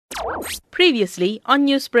Previously on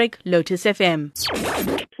Newsbreak, Lotus FM.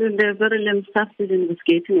 So the Verulam staff is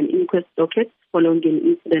investigating an inquest docket following an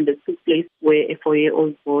incident that took place where a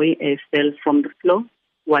 4-year-old boy fell from the floor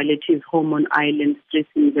while at his home on Island Street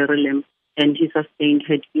in Verulam, and he sustained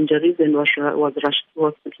head injuries and was rushed to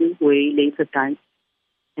hospital where he later died.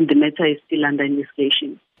 And the matter is still under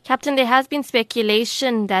investigation. Captain, there has been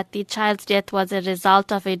speculation that the child's death was a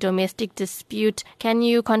result of a domestic dispute. Can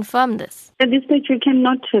you confirm this? At this stage, we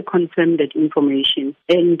cannot confirm that information.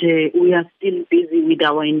 And we are still busy with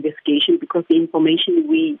our investigation because the information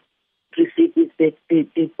we received is that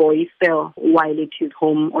the boy fell while at his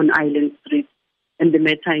home on Island Street. And the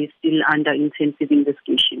matter is still under intensive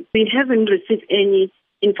investigation. We haven't received any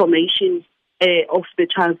information of the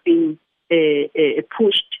child being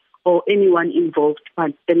pushed or anyone involved,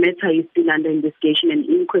 but the matter is still under investigation and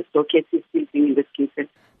inquest docket is still being investigated.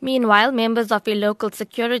 Meanwhile, members of a local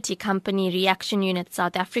security company, Reaction Unit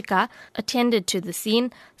South Africa, attended to the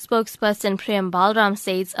scene. Spokesperson Verulam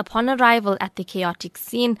says upon arrival at the chaotic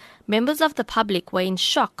scene, members of the public were in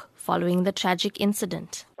shock following the tragic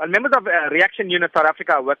incident. Well, members of Reaction Unit South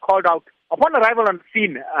Africa were called out. Upon arrival on the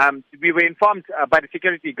scene, we were informed by the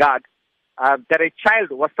security guard that a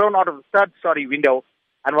child was thrown out of the third-story window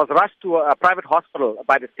and was rushed to a private hospital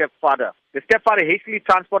by the stepfather. The stepfather hastily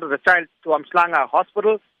transported the child to Umhlanga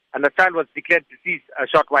Hospital, and the child was declared deceased a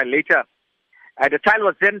short while later. The child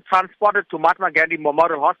was then transported to Mahatma Gandhi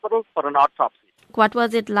Memorial Hospital for an autopsy. What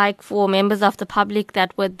was it like for members of the public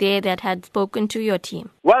that were there that had spoken to your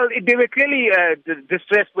team? Well, they were clearly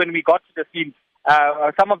distressed when we got to the scene.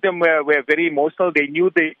 Some of them were very emotional. They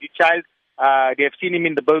knew the child. They have seen him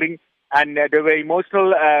in the building, and they were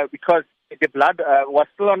emotional because the blood was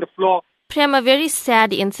still on the floor. Prem, a very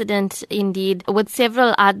sad incident indeed, with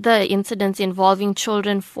several other incidents involving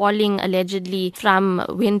children falling allegedly from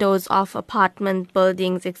windows of apartment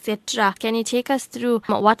buildings, etc. Can you take us through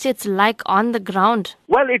what it's like on the ground?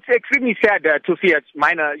 Well, it's extremely sad to see a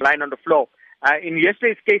minor lying on the floor. In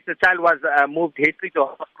yesterday's case, the child was moved hastily to a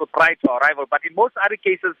hospital prior to arrival. But in most other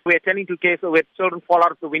cases, we're attending to cases where children fall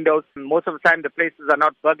out of the windows. Most of the time, the places are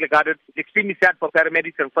not burglar guarded. It's extremely sad for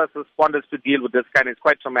paramedics and first responders to deal with this kind. It's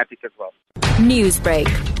quite traumatic as well. Newsbreak,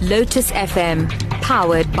 Lotus FM,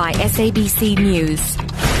 powered by SABC News.